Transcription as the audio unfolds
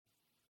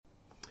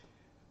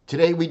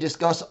Today we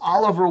discuss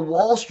Oliver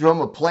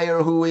Wahlstrom, a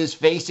player who is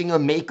facing a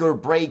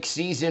make-or-break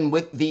season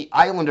with the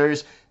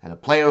Islanders, and a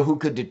player who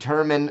could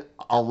determine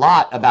a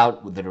lot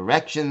about the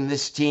direction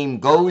this team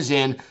goes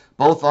in,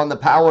 both on the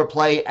power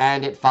play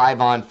and at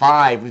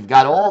 5-on-5. We've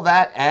got all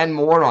that and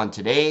more on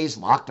today's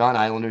Locked On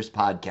Islanders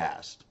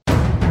podcast.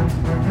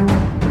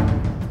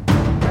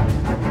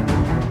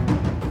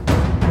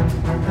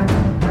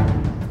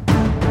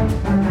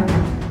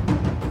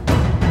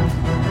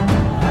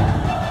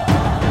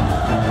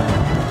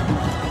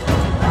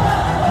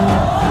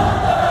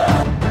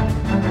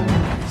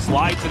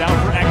 Slides it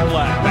out for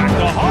Ekblad. Back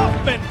to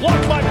Hoffman.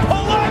 Blocked by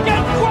Polak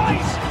and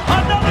Price.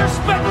 Another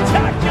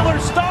spectacular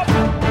stop.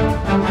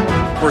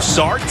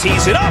 Broussard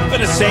tees it up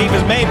and a save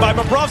is made by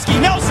Bobrovsky.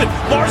 Nelson.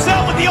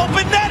 Barzal with the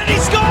open net and he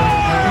scores!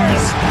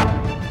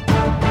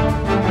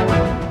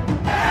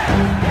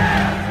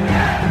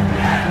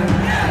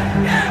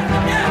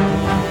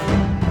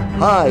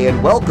 Hi,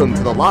 and welcome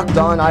to the Locked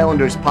On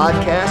Islanders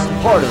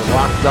podcast, part of the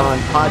Locked On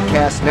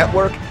Podcast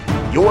Network,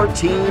 your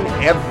team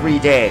every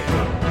day.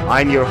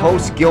 I'm your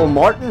host, Gil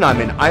Martin. I'm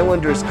an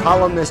Islanders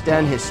columnist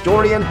and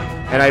historian,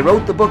 and I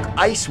wrote the book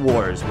Ice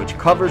Wars, which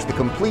covers the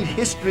complete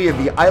history of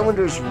the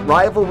Islanders'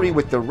 rivalry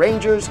with the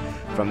Rangers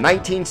from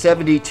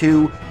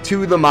 1972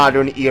 to the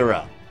modern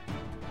era.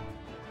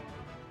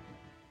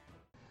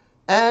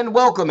 And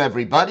welcome,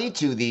 everybody,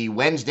 to the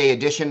Wednesday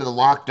edition of the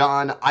Locked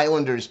On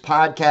Islanders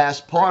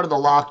podcast, part of the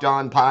Locked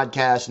On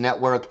Podcast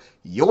Network,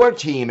 your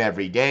team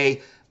every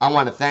day. I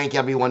want to thank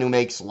everyone who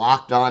makes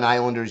Locked On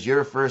Islanders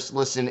your first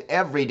listen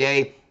every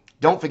day.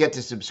 Don't forget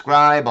to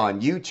subscribe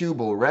on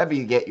YouTube or wherever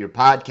you get your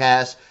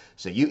podcasts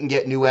so you can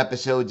get new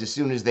episodes as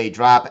soon as they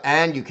drop.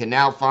 And you can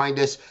now find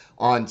us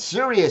on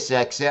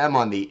SiriusXM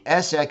on the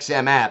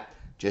SXM app.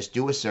 Just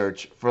do a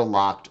search for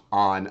Locked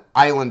On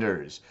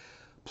Islanders.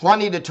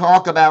 Plenty to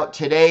talk about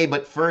today,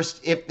 but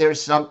first, if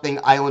there's something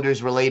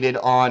Islanders related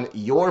on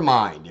your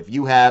mind, if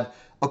you have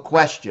a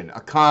question,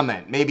 a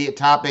comment, maybe a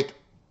topic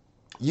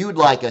you'd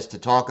like us to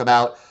talk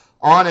about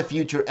on a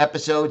future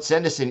episode,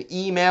 send us an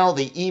email.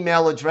 The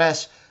email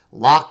address,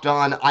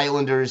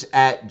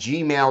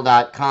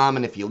 lockedonislanders@gmail.com.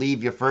 And if you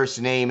leave your first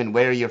name and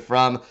where you're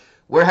from,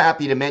 we're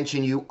happy to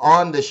mention you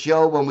on the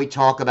show when we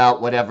talk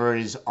about whatever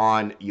is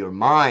on your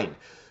mind.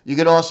 You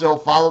could also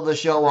follow the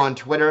show on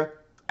Twitter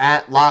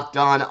at Locked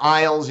On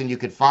Isles, and you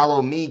could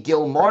follow me,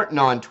 Gil Martin,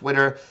 on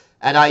Twitter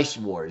at Ice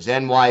Wars,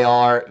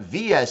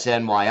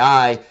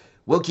 NYR-VSNYI.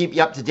 We'll keep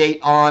you up to date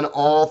on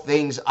all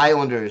things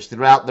Islanders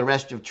throughout the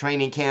rest of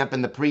training camp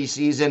and the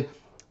preseason,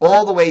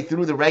 all the way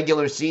through the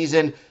regular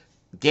season.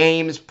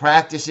 Games,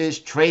 practices,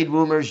 trade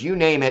rumors, you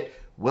name it,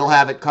 we'll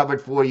have it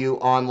covered for you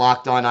on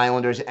Locked On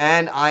Islanders.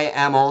 And I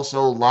am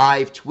also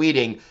live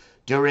tweeting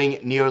during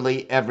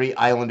nearly every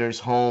Islanders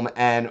home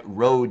and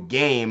road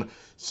game,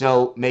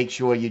 so make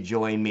sure you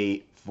join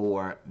me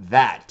for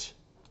that.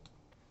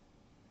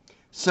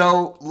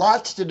 So,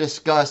 lots to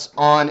discuss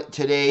on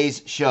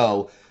today's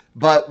show,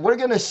 but we're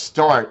going to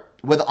start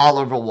with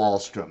Oliver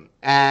Wahlstrom.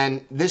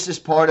 And this is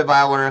part of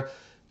our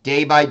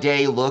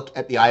day-by-day look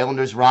at the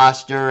Islanders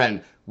roster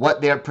and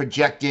what their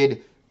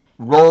projected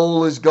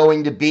role is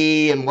going to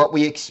be and what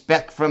we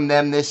expect from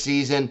them this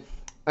season.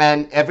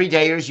 And every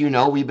day, as you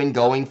know, we've been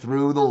going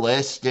through the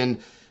list. And,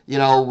 you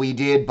know, we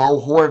did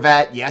Bo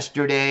Horvat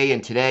yesterday,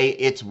 and today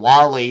it's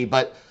Wally.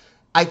 But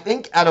I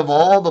think out of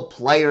all the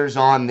players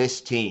on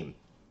this team,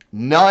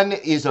 none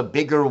is a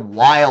bigger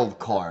wild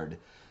card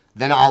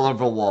than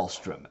Oliver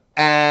Wahlstrom.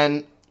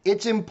 And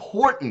it's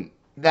important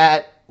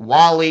that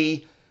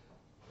Wally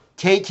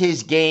take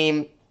his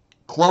game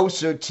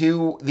closer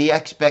to the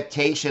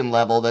expectation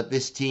level that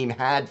this team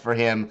had for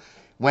him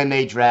when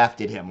they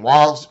drafted him.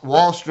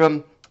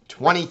 Wahlstrom,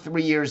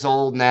 23 years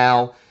old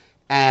now,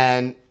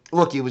 and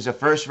look, he was a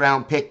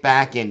first-round pick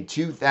back in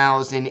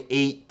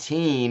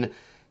 2018,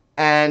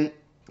 and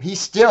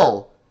he's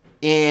still,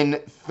 in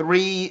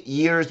 3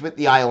 years with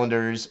the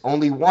Islanders,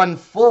 only one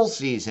full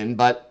season,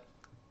 but,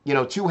 you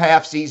know, 2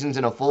 half seasons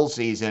and a full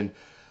season,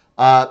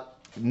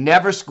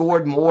 never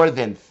scored more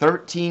than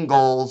 13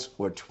 goals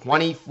or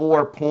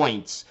 24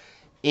 points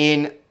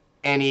in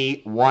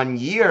any 1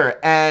 year.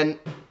 And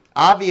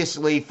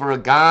obviously, for a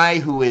guy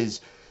who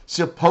is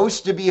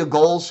supposed to be a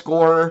goal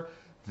scorer,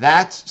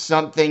 that's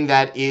something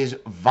that is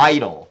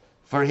vital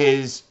for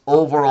his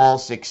overall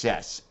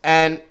success.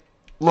 And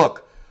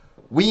look,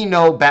 we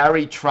know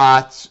Barry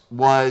Trotz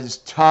was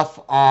tough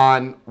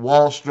on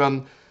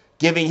Wahlstrom,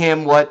 giving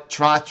him what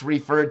Trotz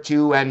referred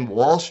to and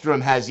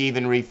Wahlstrom has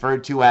even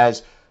referred to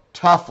as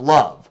tough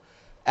love.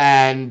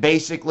 And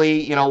basically,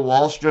 you know,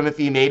 Wahlstrom, if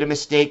he made a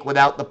mistake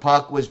without the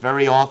puck, was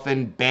very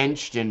often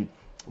benched, and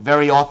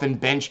very often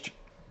benched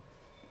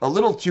a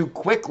little too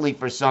quickly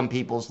for some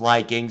people's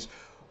likings,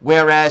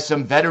 whereas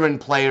some veteran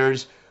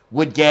players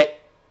would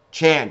get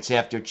chance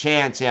after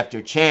chance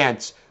after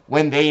chance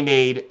when they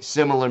made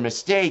similar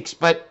mistakes.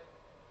 But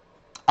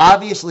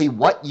obviously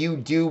what you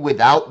do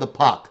without the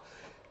puck,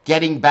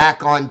 getting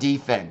back on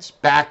defense,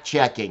 back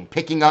checking,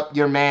 picking up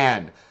your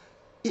man,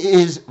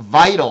 is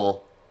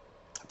vital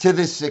to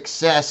the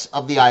success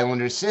of the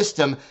Islanders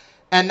system.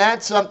 And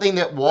that's something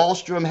that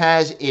Wahlstrom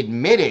has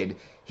admitted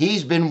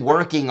he's been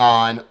working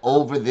on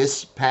over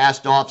this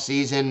past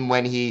offseason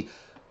when he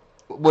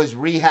was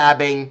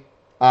rehabbing,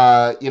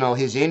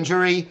 his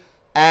injury,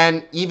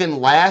 and even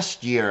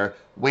last year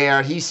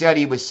where he said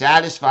he was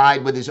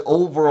satisfied with his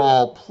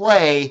overall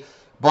play,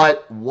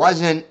 but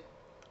wasn't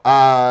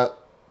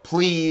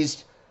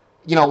pleased,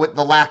 with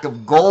the lack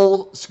of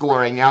goal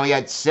scoring. Now, he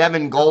had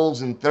 7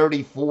 goals in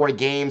 34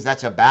 games.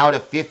 That's about a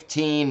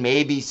 15,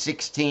 maybe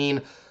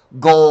 16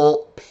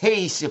 goal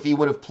pace if he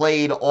would have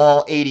played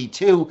all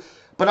 82.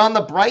 But on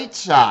the bright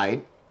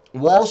side,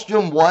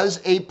 Wahlstrom was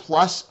a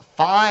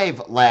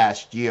 +5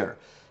 last year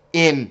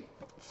in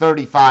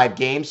 35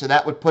 games, so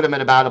that would put him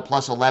at about a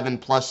 +11,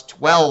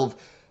 +12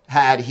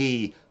 had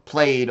he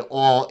played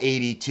all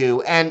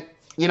 82. And,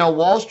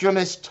 Wahlstrom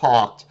has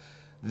talked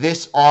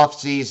this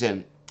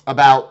offseason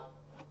about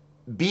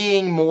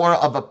being more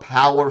of a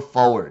power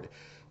forward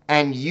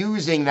and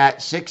using that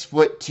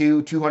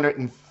 6'2",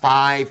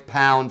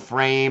 205-pound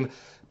frame,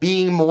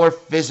 being more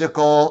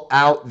physical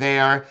out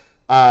there.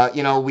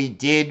 We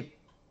did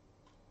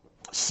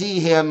see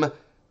him,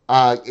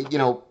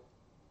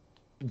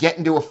 get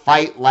into a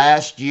fight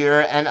last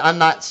year, and I'm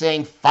not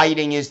saying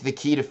fighting is the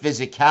key to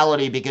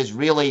physicality, because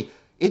really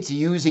it's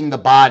using the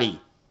body.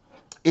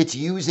 It's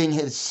using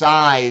his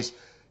size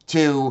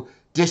to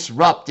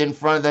disrupt in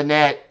front of the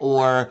net,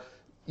 or,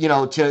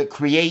 to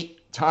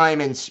create time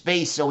and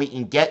space so he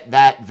can get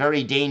that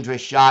very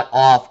dangerous shot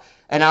off.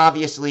 And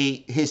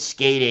obviously his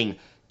skating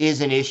is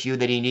an issue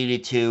that he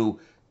needed to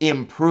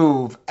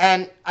improve.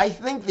 And I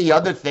think the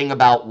other thing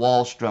about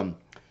Wahlstrom,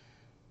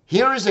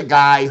 here is a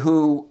guy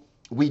who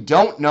we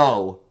don't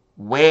know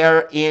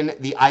where in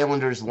the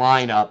Islanders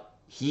lineup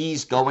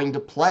he's going to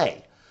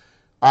play.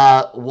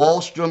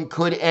 Wahlstrom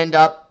could end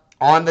up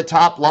on the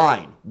top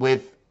line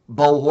with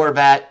Bo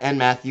Horvat and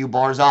Matthew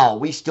Barzal.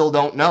 We still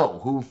don't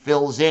know who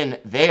fills in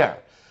there.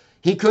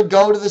 He could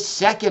go to the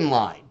second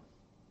line,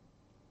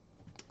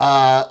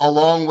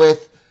 along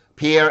with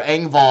Pierre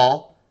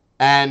Engvall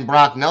and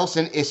Brock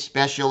Nelson,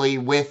 especially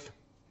with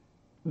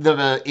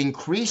the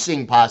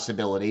increasing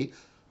possibility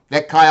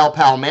that Kyle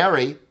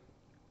Palmieri,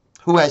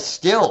 who has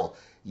still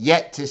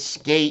yet to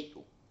skate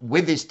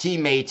with his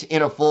teammates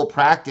in a full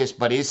practice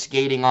but is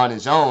skating on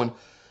his own,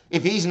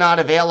 if he's not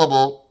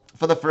available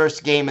for the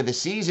first game of the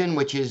season,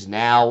 which is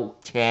now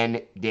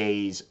 10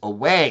 days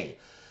away.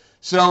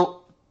 So,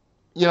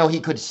 he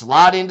could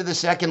slot into the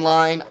second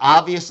line.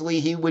 Obviously,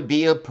 he would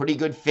be a pretty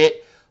good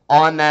fit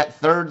on that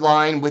third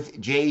line with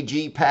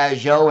J.G.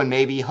 Pageau and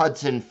maybe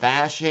Hudson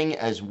Fasching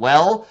as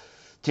well,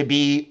 to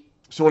be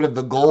sort of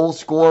the goal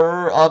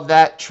scorer of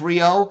that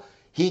trio.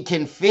 He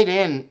can fit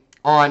in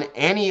on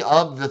any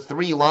of the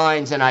 3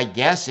 lines, and I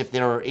guess if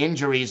there are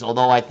injuries,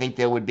 although I think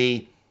there would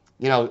be,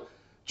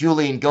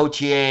 Julien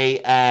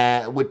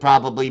Gauthier would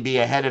probably be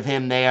ahead of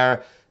him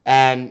there,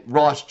 and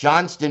Ross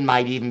Johnston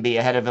might even be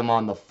ahead of him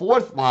on the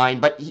 4th line,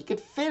 but he could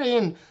fit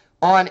in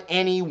on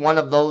any one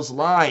of those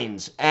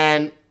lines.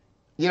 And,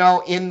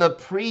 in the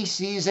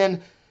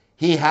preseason,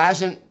 he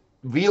hasn't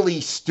really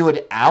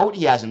stood out.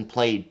 He hasn't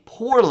played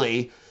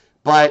poorly,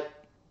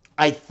 but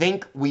I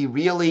think we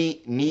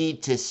really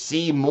need to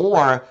see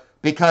more,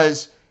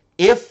 because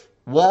if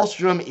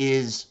Wahlstrom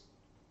is,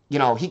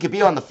 he could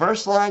be on the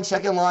first line,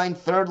 second line,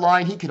 third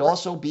line. He could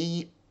also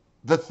be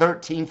the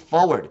 13th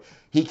forward.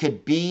 He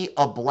could be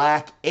a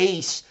black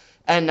ace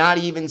and not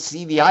even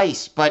see the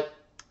ice. But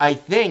I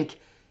think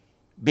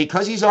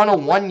because he's on a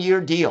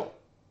 1-year deal,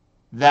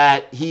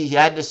 that he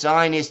had to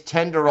sign his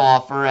tender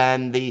offer,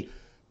 and the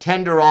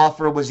tender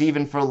offer was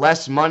even for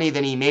less money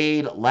than he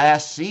made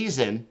last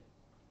season.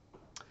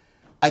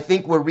 I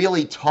think we're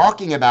really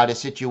talking about a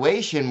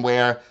situation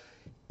where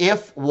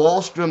if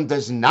Wahlstrom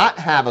does not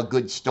have a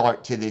good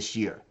start to this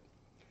year,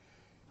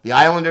 the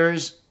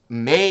Islanders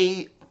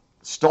may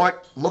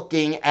start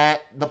looking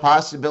at the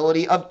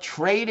possibility of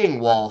trading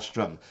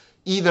Wahlstrom,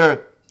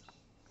 either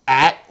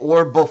at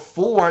or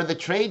before the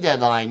trade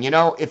deadline.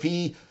 If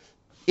he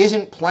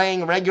isn't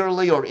playing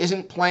regularly or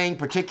isn't playing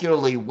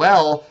particularly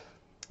well,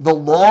 the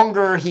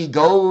longer he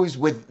goes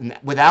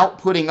without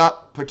putting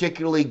up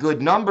particularly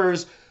good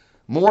numbers,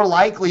 more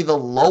likely the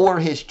lower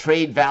his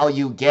trade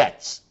value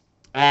gets.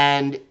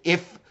 And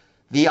if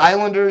the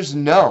Islanders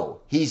know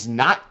he's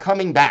not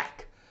coming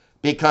back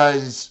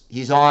because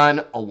he's on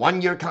a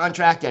 1-year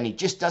contract and he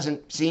just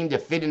doesn't seem to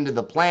fit into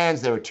the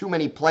plans, there are too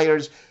many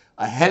players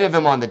ahead of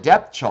him on the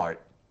depth chart,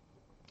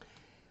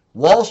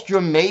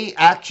 Wahlstrom may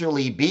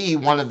actually be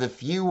one of the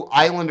few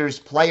Islanders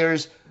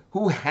players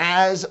who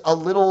has a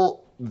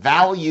little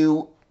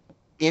value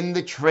in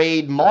the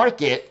trade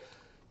market.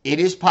 It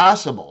is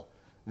possible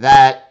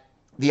that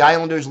the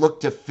Islanders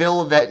look to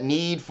fill that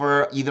need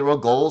for either a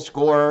goal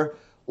scorer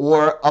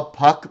or a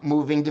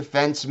puck-moving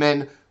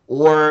defenseman,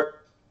 or,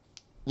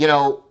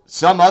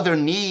 some other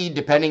need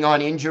depending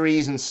on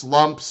injuries and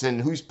slumps and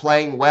who's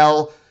playing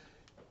well.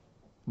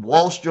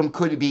 Wahlstrom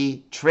could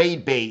be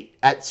trade bait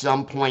at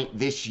some point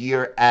this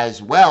year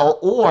as well.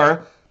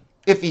 Or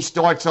if he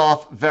starts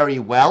off very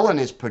well and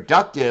is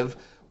productive,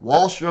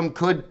 Wahlstrom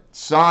could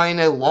sign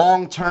a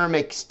long-term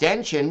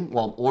extension,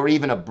 well, or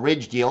even a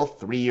bridge deal,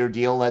 3-year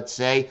deal, let's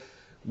say,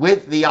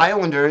 with the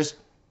Islanders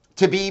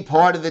to be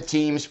part of the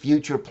team's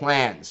future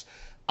plans.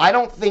 I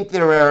don't think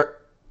there are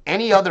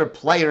any other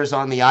players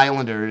on the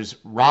Islanders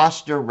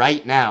roster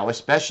right now,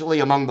 especially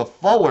among the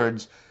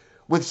forwards,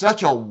 with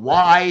such a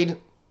wide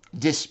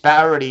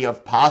disparity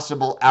of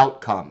possible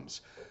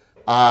outcomes.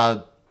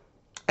 And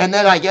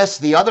then I guess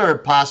the other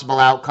possible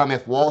outcome,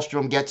 if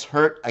Wahlstrom gets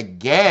hurt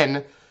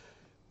again,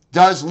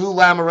 does Lou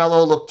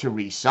Lamoriello look to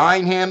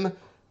re-sign him?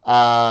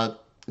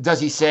 Does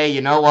he say, you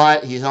know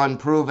what, he's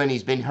unproven,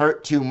 he's been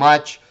hurt too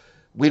much,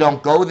 we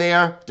don't go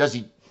there? Does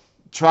he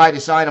try to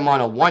sign him on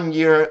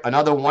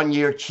another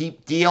one-year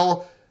cheap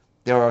deal?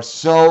 There are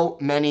so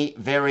many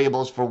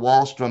variables for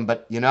Wahlstrom,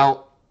 but,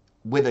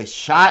 with a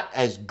shot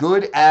as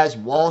good as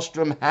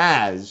Wahlstrom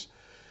has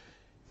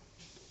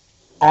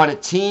on a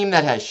team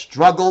that has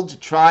struggled to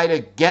try to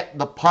get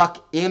the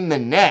puck in the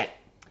net,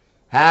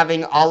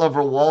 having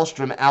Oliver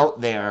Wahlstrom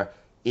out there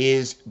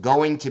is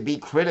going to be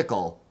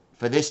critical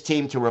for this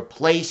team to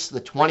replace the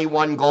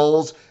 21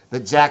 goals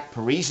that Zach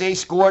Parise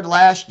scored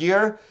last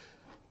year,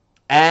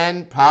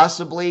 and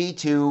possibly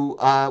to,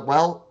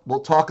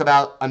 we'll talk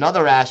about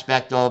another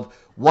aspect of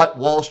what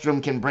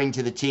Wahlstrom can bring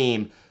to the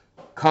team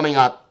coming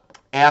up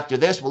after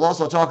this. We'll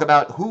also talk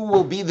about who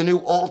will be the new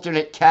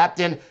alternate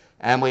captain,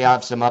 and we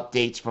have some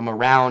updates from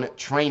around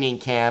training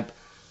camp.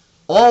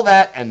 All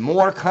that and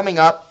more coming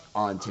up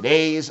on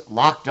today's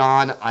Locked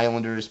On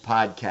Islanders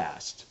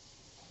podcast.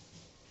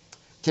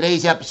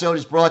 Today's episode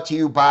is brought to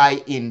you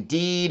by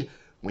Indeed.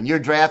 When you're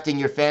drafting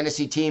your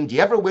fantasy team, do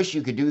you ever wish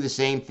you could do the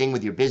same thing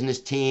with your business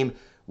team?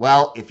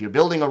 Well, if you're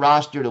building a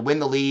roster to win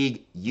the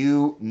league,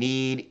 you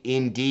need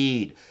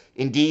Indeed.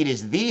 Indeed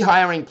is the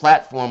hiring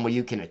platform where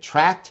you can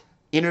attract,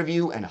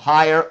 interview, and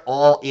hire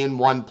all in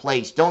one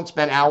place. Don't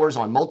spend hours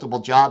on multiple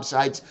job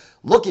sites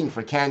looking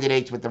for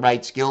candidates with the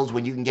right skills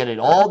when you can get it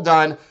all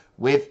done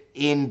with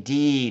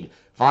Indeed.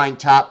 Find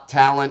top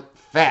talent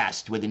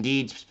fast with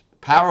Indeed's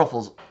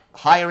powerful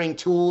hiring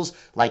tools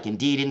like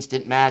Indeed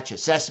Instant Match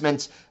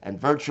assessments and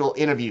virtual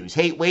interviews.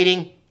 Hate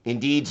waiting?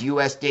 Indeed's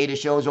U.S. data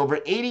shows over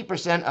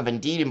 80% of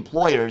Indeed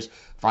employers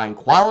find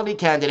quality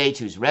candidates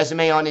whose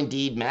resume on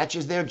Indeed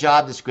matches their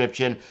job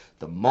description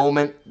the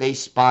moment they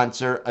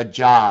sponsor a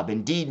job.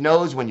 Indeed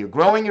knows when you're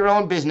growing your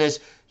own business,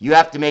 you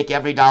have to make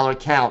every dollar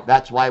count.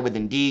 That's why with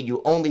Indeed,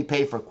 you only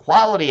pay for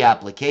quality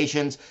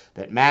applications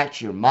that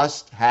match your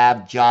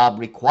must-have job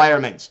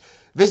requirements.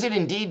 Visit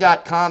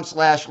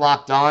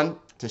Indeed.com/lockedon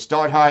to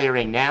start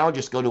hiring now.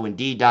 Just go to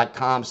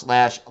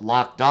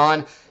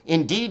Indeed.com/lockedon.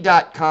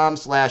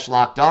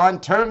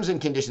 Indeed.com/lockedon. Terms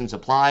and conditions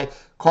apply.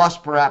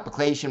 Cost per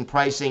application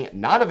pricing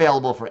not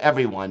available for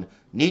everyone.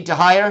 Need to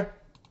hire?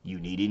 You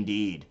need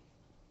Indeed.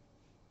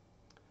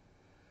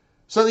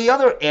 So the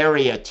other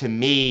area to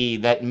me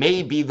that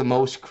may be the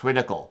most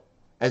critical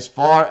as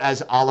far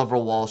as Oliver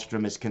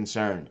Wahlstrom is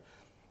concerned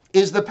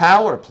is the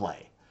power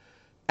play.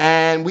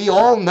 And we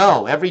all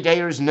know,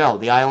 everydayers know,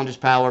 the Islanders'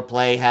 power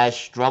play has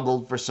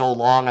struggled for so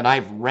long, and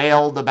I've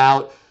railed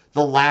about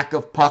the lack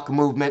of puck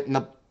movement and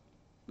the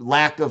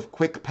lack of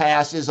quick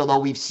passes, although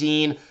we've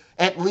seen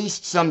at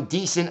least some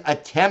decent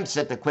attempts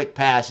at the quick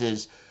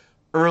passes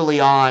early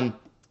on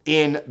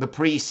in the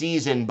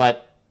preseason.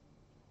 But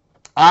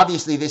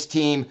obviously this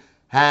team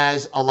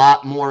has a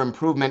lot more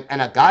improvement,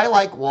 and a guy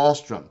like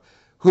Wahlstrom,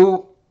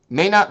 who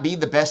may not be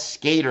the best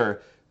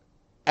skater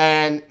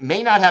and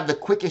may not have the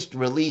quickest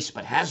release,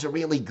 but has a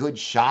really good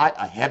shot,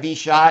 a heavy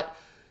shot.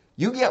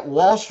 You get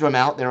Wahlstrom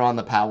out there on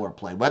the power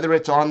play, whether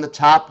it's on the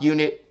top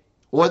unit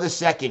or the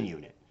second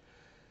unit.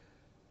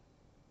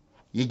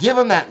 You give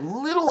him that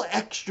little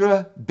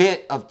extra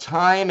bit of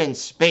time and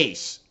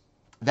space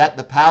that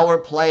the power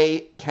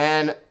play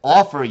can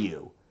offer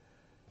you,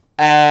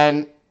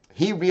 and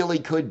he really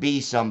could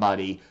be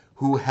somebody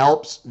who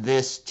helps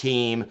this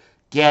team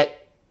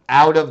get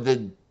out of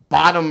the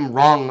bottom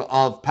rung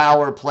of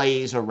power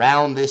plays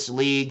around this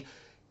league.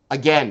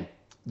 Again,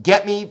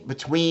 get me at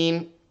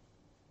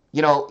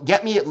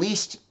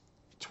least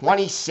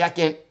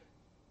 22nd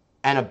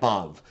and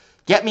above.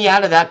 Get me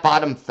out of that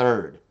bottom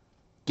third.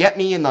 Get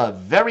me in the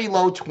very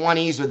low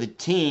 20s or the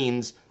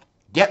teens.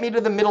 Get me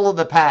to the middle of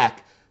the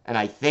pack, and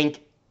I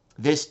think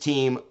this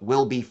team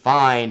will be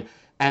fine.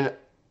 And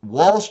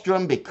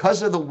Wahlstrom,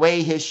 because of the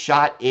way his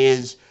shot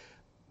is,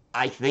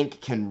 I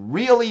think can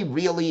really,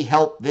 really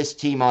help this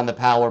team on the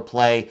power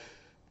play.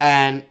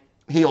 And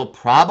he'll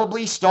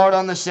probably start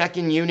on the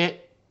second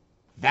unit.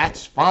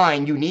 That's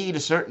fine. You need a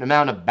certain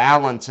amount of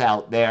balance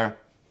out there.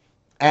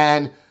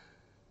 And,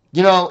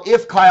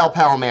 if Kyle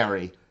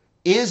Palmieri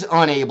is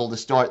unable to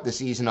start the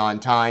season on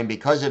time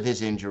because of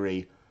his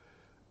injury,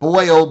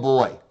 boy, oh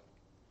boy,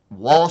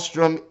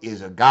 Wahlstrom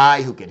is a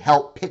guy who can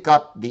help pick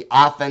up the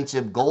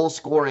offensive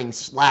goal-scoring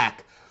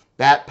slack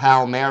that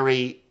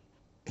Palmieri,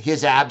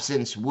 his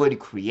absence, would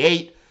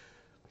create.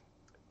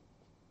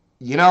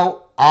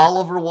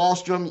 Oliver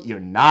Wahlstrom,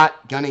 you're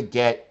not going to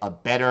get a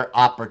better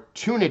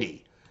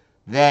opportunity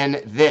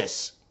than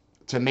this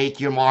to make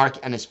your mark.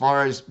 And as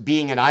far as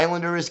being an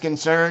Islander is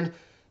concerned,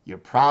 You're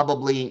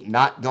probably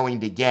not going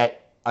to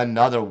get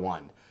another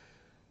one.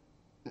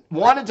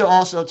 Wanted to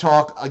also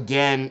talk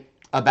again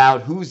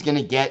about who's going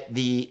to get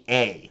the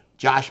A.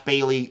 Josh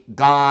Bailey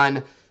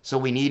gone, so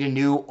we need a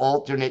new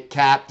alternate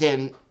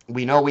captain.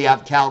 We know we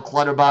have Cal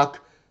Clutterbuck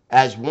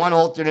as one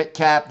alternate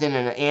captain,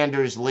 and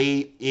Anders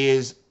Lee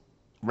is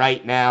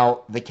right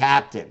now the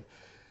captain.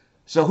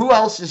 So who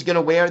else is going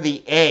to wear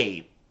the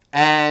A?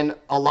 And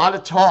a lot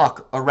of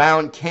talk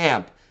around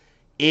camp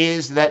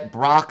is that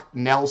Brock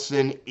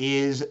Nelson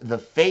is the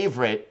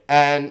favorite.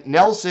 And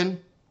Nelson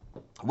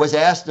was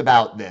asked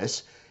about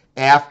this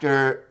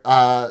after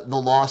the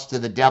loss to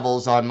the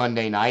Devils on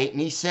Monday night,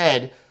 and he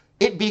said,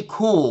 it'd be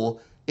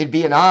cool, it'd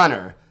be an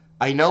honor.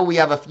 I know we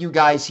have a few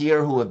guys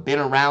here who have been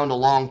around a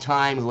long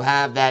time who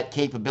have that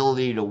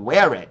capability to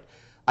wear it.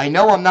 I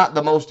know I'm not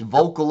the most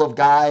vocal of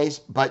guys,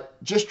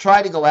 but just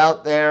try to go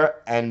out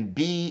there and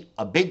be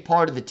a big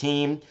part of the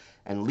team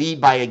and lead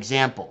by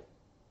example.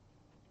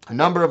 A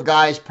number of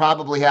guys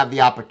probably have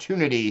the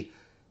opportunity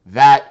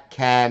that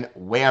can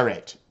wear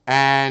it.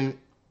 And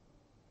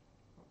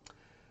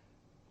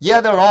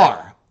yeah, there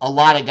are a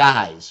lot of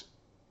guys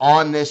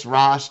on this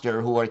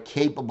roster who are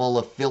capable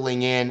of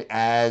filling in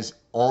as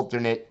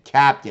alternate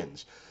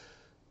captains.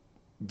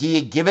 Do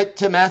you give it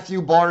to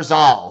Matthew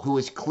Barzal, who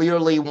is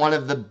clearly one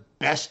of the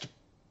best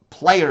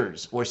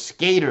players or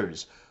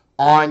skaters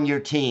on your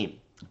team?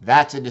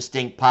 That's a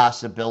distinct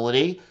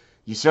possibility.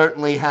 You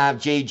certainly have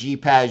J.G.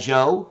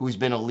 Pageau, who's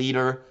been a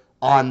leader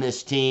on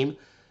this team.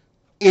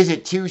 Is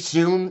it too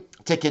soon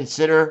to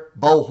consider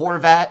Bo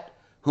Horvat,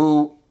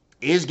 who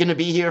is going to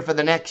be here for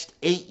the next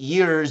 8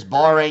 years,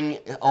 barring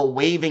a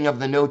waiving of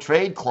the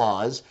no-trade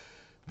clause?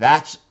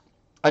 That's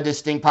a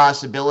distinct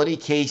possibility.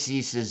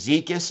 Casey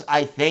Cizikas,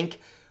 I think,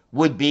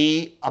 would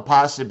be a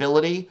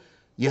possibility.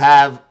 You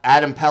have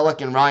Adam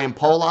Pelech and Ryan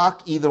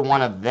Pollock. Either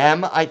one of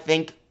them, I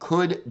think,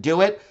 could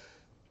do it.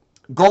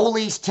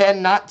 Goalies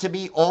tend not to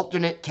be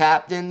alternate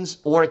captains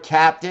or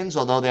captains,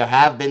 although there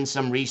have been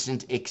some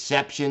recent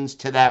exceptions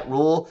to that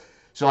rule.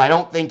 So I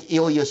don't think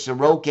Ilya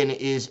Sorokin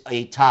is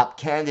a top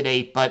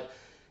candidate. But,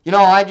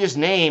 I just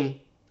named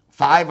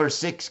 5 or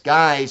 6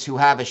 guys who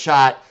have a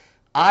shot.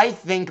 I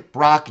think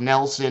Brock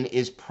Nelson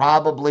is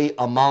probably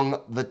among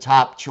the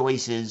top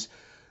choices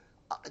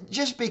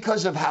just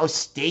because of how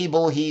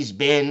stable he's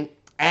been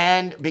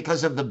and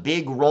because of the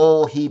big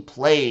role he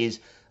plays.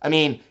 I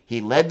mean,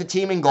 he led the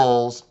team in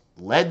goals,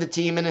 led the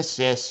team in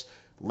assists,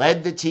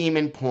 led the team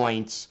in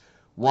points,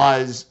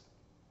 was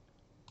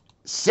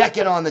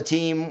second on the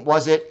team,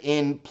 was it,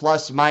 in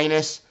plus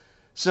minus?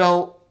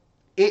 So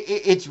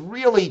it's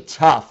really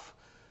tough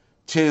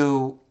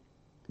to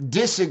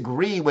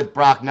disagree with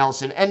Brock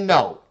Nelson. And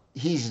no,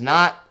 he's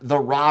not the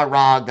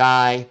rah-rah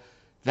guy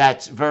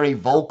that's very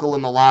vocal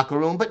in the locker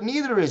room, but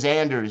neither is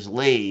Anders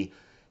Lee.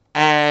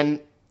 And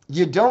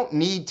you don't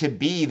need to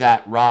be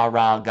that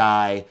rah-rah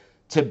guy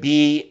to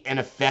be an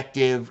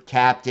effective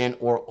captain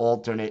or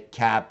alternate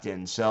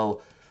captain.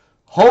 So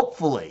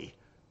hopefully,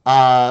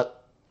 I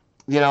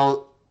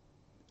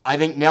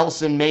think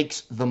Nelson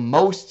makes the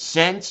most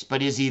sense,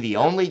 but is he the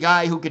only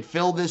guy who could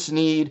fill this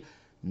need?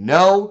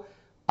 No.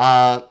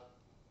 But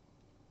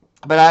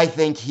I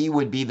think he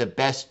would be the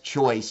best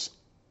choice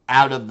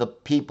out of the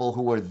people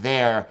who are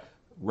there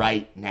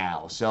right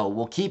now. So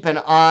we'll keep an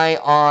eye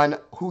on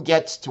who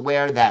gets to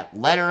wear that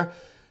letter.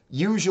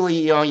 Usually,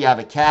 you have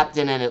a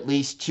captain and at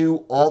least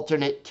 2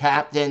 alternate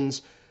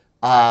captains.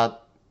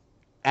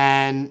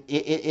 And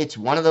it's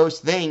one of those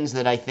things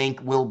that I think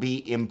will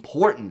be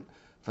important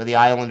for the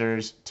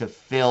Islanders to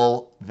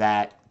fill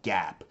that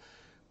gap.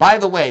 By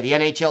the way, the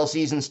NHL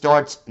season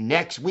starts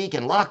next week,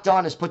 and Locked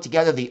On has put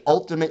together the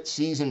ultimate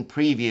season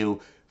preview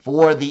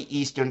for the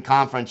Eastern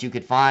Conference. You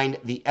could find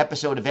the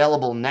episode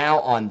available now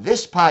on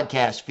this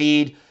podcast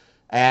feed,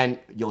 and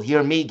you'll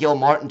hear me, Gil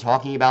Martin,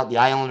 talking about the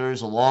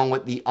Islanders along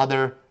with the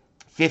other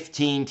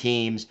 15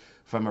 teams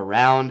from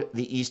around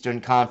the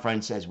Eastern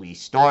Conference as we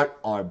start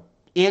our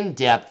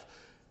in-depth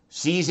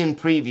season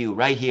preview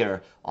right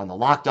here on the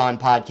Locked On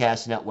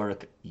Podcast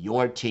Network,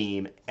 your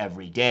team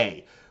every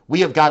day. We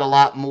have got a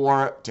lot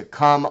more to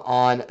come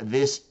on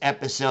this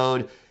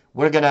episode.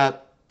 We're going to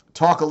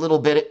talk a little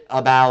bit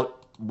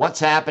about what's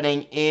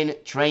happening in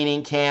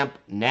training camp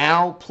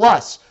now,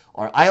 plus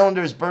our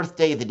Islanders'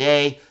 birthday of the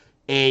day,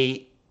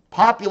 a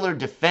popular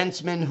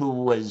defenseman who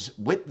was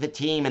with the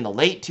team in the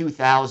late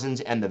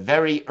 2000s and the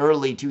very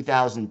early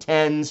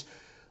 2010s.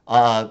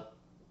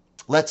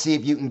 Let's see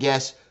if you can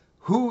guess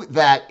who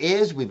that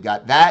is. We've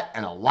got that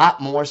and a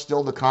lot more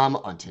still to come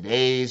on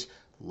today's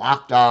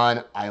Locked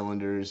On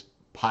Islanders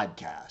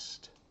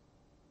podcast.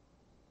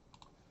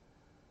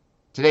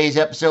 Today's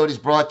episode is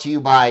brought to you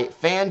by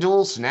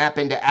FanDuel. Snap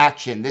into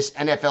action this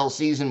NFL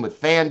season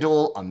with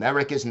FanDuel,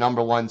 America's #1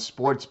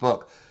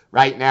 sportsbook.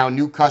 Right now,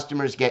 new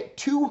customers get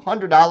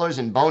 $200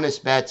 in bonus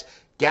bets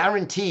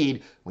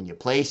guaranteed when you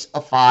place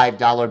a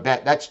 $5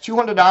 bet. That's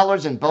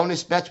 $200 in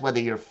bonus bets whether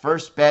your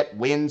first bet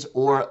wins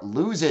or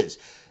loses.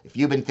 If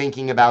you've been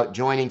thinking about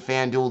joining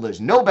FanDuel, there's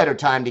no better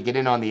time to get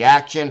in on the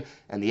action,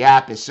 and the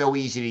app is so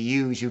easy to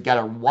use. You've got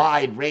a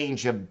wide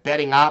range of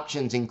betting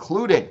options,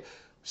 including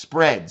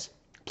spreads,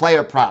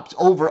 player props,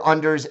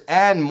 over-unders,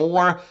 and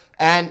more.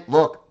 And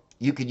look,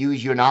 you could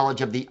use your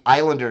knowledge of the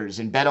Islanders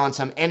and bet on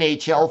some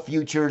NHL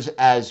futures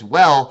as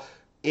well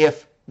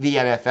if the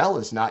NFL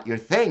is not your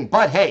thing.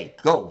 But hey,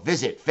 go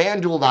visit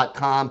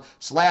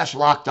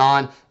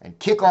FanDuel.com/lockedon and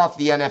kick off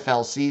the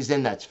NFL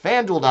season. That's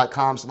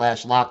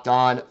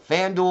FanDuel.com/lockedon.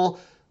 FanDuel,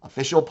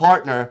 official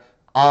partner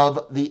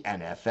of the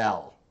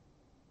NFL.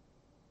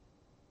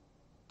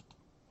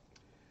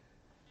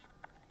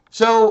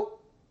 So,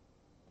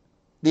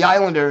 the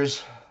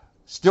Islanders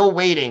still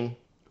waiting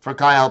for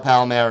Kyle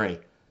Palmieri.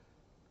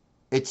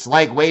 It's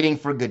like waiting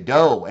for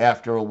Godot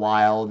after a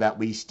while that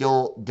we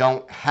still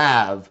don't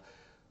have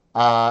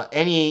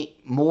any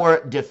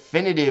more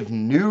definitive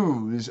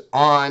news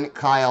on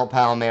Kyle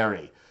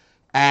Palmieri.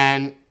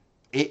 And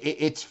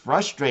it's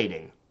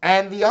frustrating.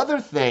 And the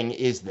other thing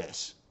is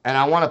this, and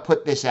I want to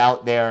put this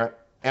out there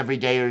every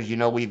day, as you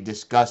know, we've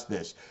discussed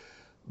this.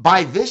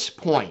 By this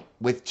point,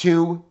 with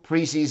 2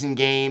 preseason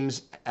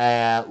games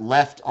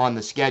left on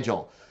the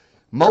schedule,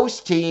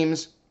 most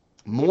teams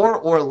more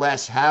or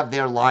less have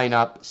their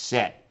lineup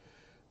set.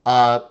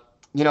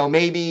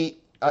 Maybe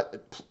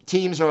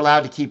teams are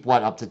allowed to keep,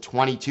 up to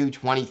 22,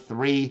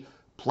 23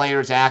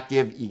 players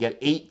active. You get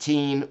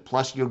 18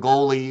 plus your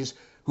goalies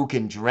who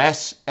can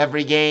dress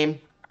every game.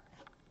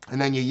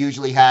 And then you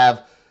usually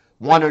have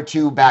 1 or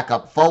 2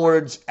 backup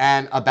forwards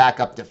and a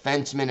backup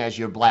defenseman as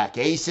your black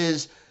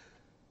aces.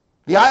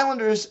 The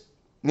Islanders,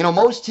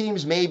 most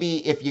teams,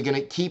 maybe if you're going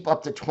to keep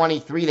up to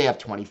 23, they have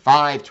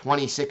 25,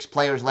 26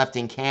 players left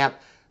in camp.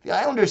 The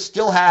Islanders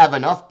still have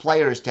enough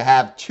players to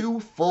have 2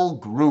 full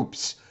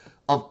groups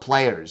of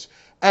players.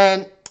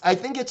 And I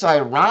think it's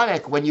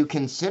ironic when you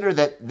consider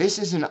that this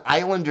is an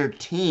Islander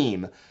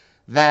team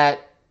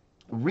that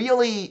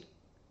really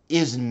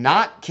is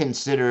not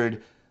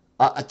considered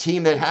a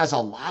team that has a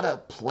lot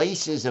of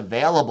places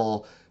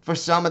available for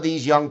some of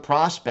these young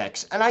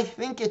prospects. And I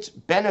think it's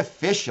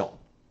beneficial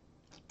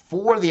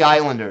for the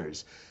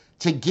Islanders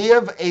to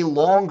give a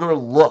longer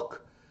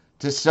look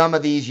to some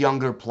of these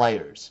younger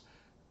players.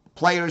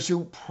 Players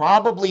who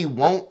probably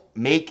won't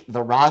make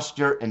the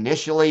roster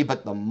initially,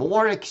 but the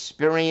more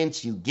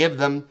experience you give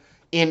them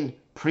in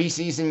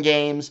preseason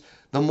games,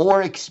 the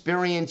more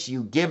experience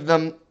you give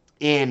them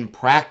in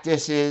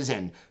practices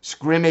and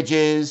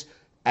scrimmages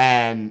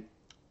and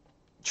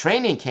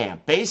training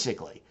camp,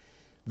 basically,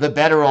 the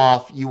better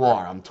off you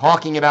are. I'm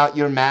talking about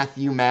your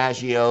Matthew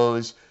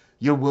Maggios,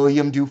 your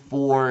William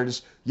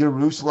Dufours, your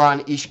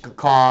Ruslan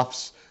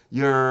Ishkakovs,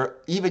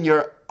 even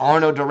your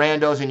Arno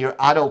Durandos and your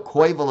Otto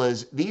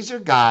Koivulas. These are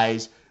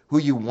guys who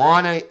you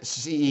want to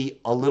see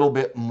a little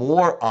bit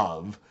more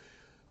of.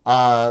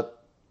 Calio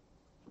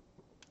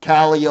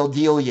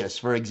Delius,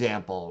 for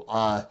example,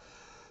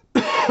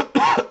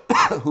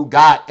 who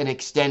got an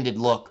extended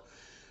look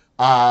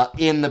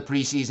in the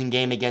preseason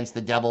game against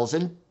the Devils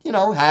and,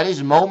 had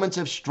his moments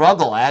of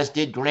struggle, as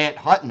did Grant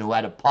Hutton, who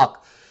had a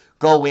puck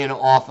go in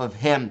off of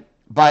him.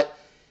 But,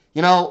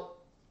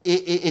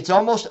 it's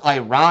almost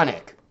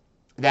ironic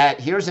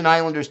that here's an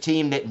Islanders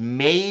team that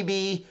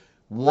maybe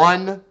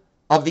one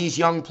of these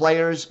young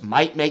players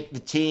might make the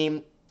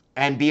team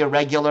and be a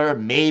regular,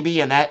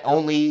 maybe, and that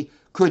only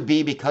could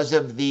be because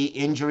of the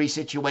injury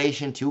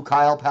situation to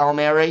Kyle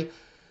Palmieri.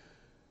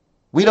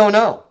 We don't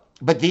know.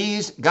 But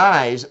these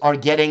guys are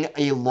getting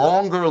a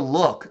longer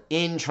look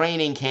in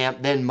training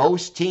camp than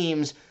most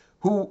teams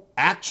who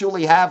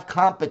actually have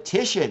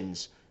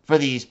competitions for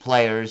these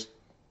players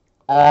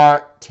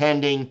are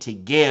tending to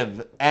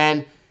give.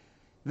 And,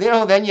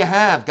 then you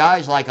have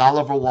guys like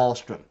Oliver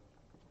Wahlstrom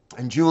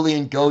and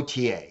Julian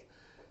Gauthier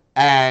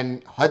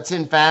and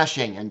Hudson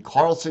Fasching and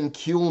Carlson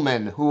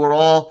Kuhlman, who are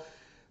all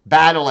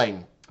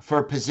battling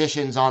for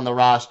positions on the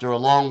roster,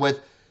 along with,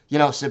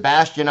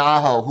 Sebastian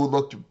Aho, who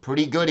looked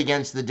pretty good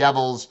against the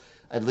Devils,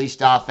 at least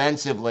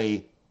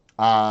offensively,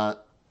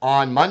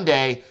 on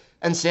Monday,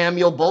 and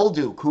Samuel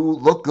Bolduc, who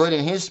looked good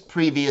in his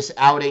previous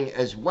outing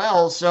as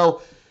well.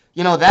 So,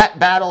 that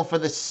battle for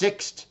the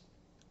 6th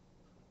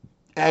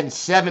and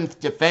 7th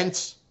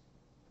defense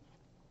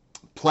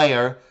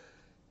player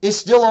is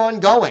still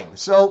ongoing.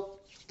 So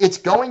it's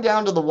going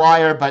down to the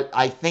wire, but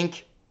I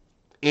think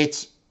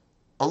it's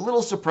a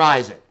little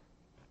surprising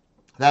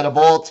that of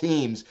all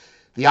teams,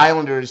 the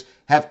Islanders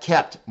have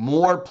kept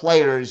more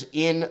players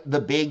in the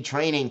big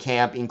training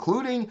camp,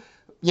 including,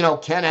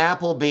 Ken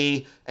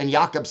Appleby and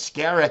Jakob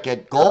Skarek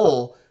at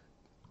goal,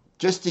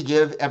 just to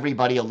give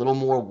everybody a little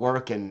more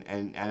work and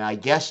I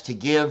guess to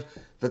give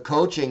the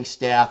coaching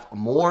staff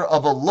more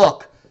of a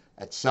look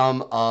at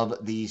some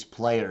of these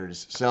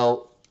players.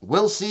 So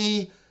we'll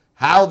see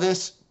how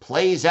this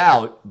plays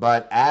out,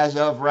 but as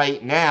of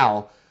right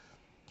now,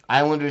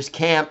 Islanders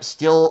camp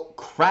still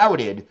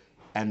crowded,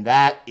 and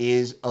that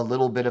is a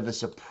little bit of a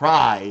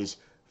surprise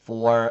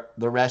for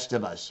the rest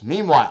of us.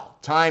 Meanwhile,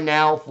 time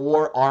now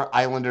for our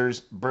Islanders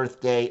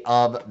birthday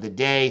of the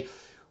day.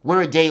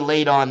 we're a day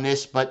late on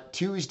this, but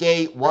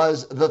Tuesday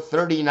was the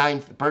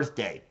 39th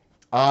birthday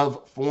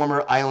of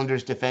former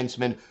Islanders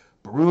defenseman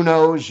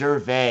Bruno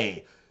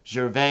Gervais.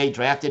 Gervais,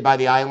 drafted by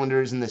the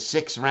Islanders in the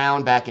 6th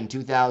round back in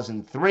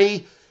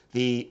 2003,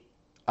 the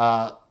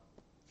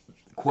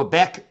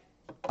Quebec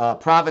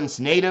province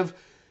native,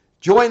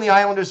 joined the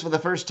Islanders for the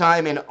first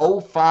time in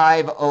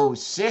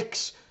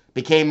 05-06,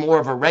 became more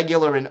of a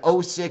regular in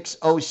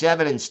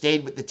 06-07, and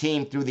stayed with the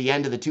team through the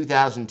end of the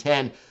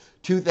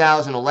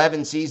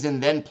 2010-2011 season,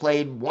 then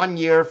played 1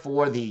 year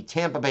for the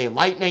Tampa Bay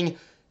Lightning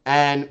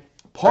and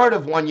part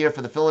of 1 year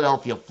for the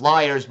Philadelphia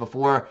Flyers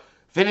before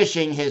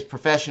finishing his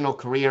professional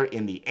career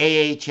in the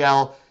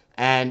AHL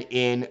and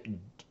in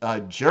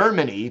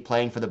Germany,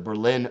 playing for the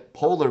Berlin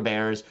Polar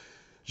Bears.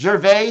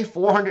 Gervais,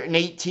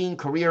 418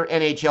 career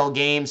NHL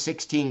games,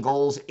 16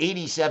 goals,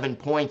 87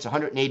 points,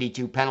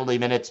 182 penalty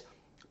minutes,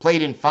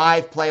 played in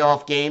 5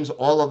 playoff games,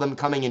 all of them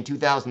coming in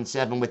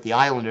 2007 with the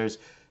Islanders,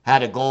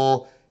 had a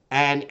goal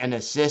and an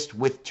assist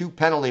with 2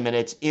 penalty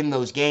minutes in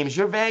those games.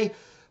 Gervais,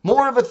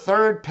 more of a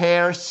third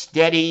pair,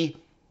 steady,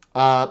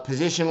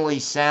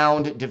 positionally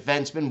sound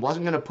defenseman,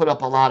 wasn't going to put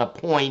up a lot of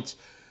points.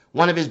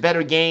 One of his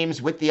better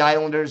games with the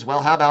Islanders,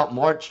 well, how about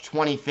March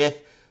 25th,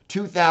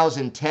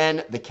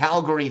 2010, the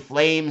Calgary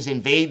Flames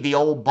invade the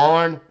old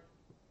barn,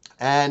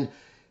 and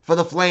for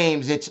the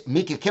Flames, it's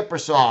Mika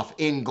Kiprusoff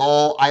in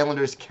goal,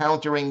 Islanders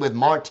countering with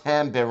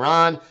Martin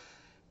Biron,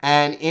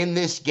 and in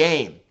this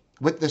game,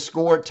 with the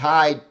score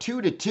tied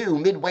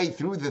 2-2 midway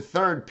through the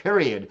 3rd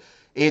period,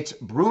 it's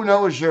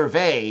Bruno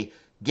Gervais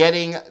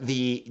getting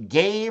the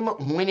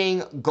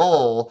game-winning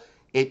goal.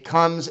 It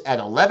comes at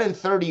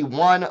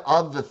 11:31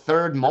 of the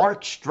 3rd.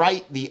 Mark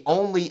Streit, the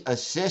only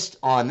assist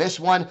on this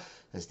one,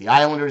 as the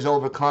Islanders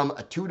overcome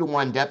a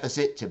 2-1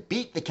 deficit to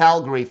beat the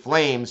Calgary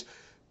Flames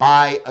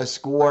by a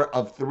score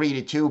of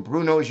 3-2.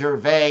 Bruno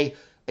Gervais,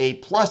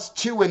 a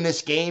 +2 in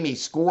this game. He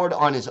scored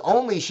on his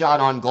only shot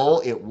on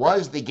goal. It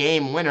was the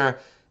game winner,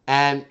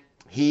 and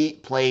he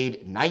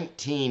played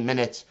 19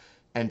 minutes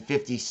and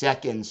 50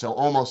 seconds, so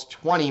almost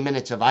 20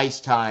 minutes of ice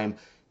time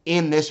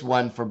in this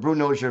one for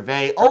Bruno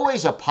Gervais.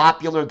 Always a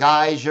popular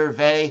guy,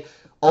 Gervais.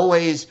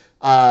 Always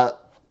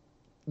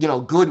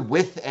good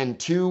with and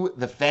to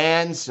the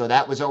fans. So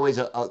that was always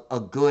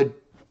a good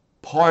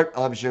part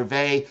of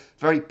Gervais.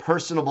 Very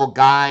personable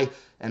guy,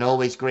 and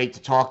always great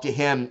to talk to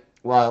him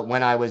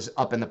when I was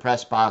up in the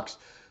press box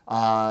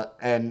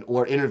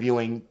or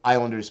interviewing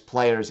Islanders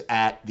players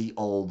at the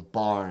old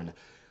barn.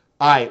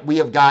 All right, we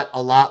have got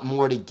a lot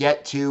more to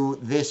get to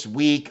this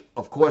week.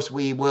 Of course,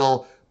 we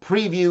will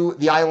preview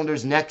the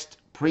Islanders' next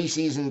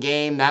preseason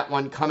game, that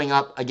one coming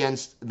up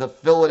against the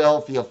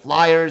Philadelphia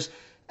Flyers,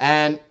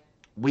 and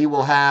we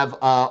will have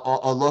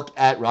a look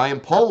at Ryan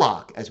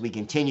Pollock as we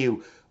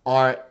continue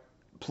our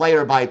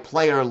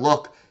player-by-player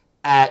look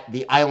at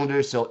the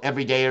Islanders. So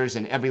everydayers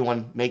and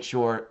everyone, make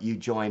sure you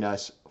join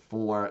us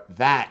for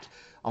that.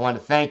 I want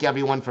to thank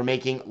everyone for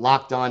making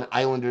Locked On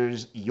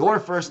Islanders your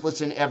first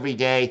listen every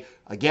day.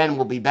 Again,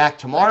 we'll be back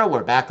tomorrow.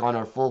 We're back on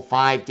our full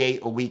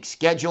 5-day-a-week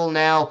schedule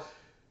now.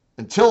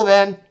 Until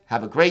then,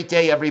 have a great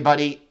day,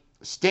 everybody.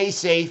 Stay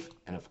safe,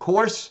 and of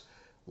course,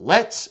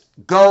 let's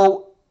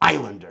go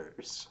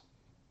Islanders.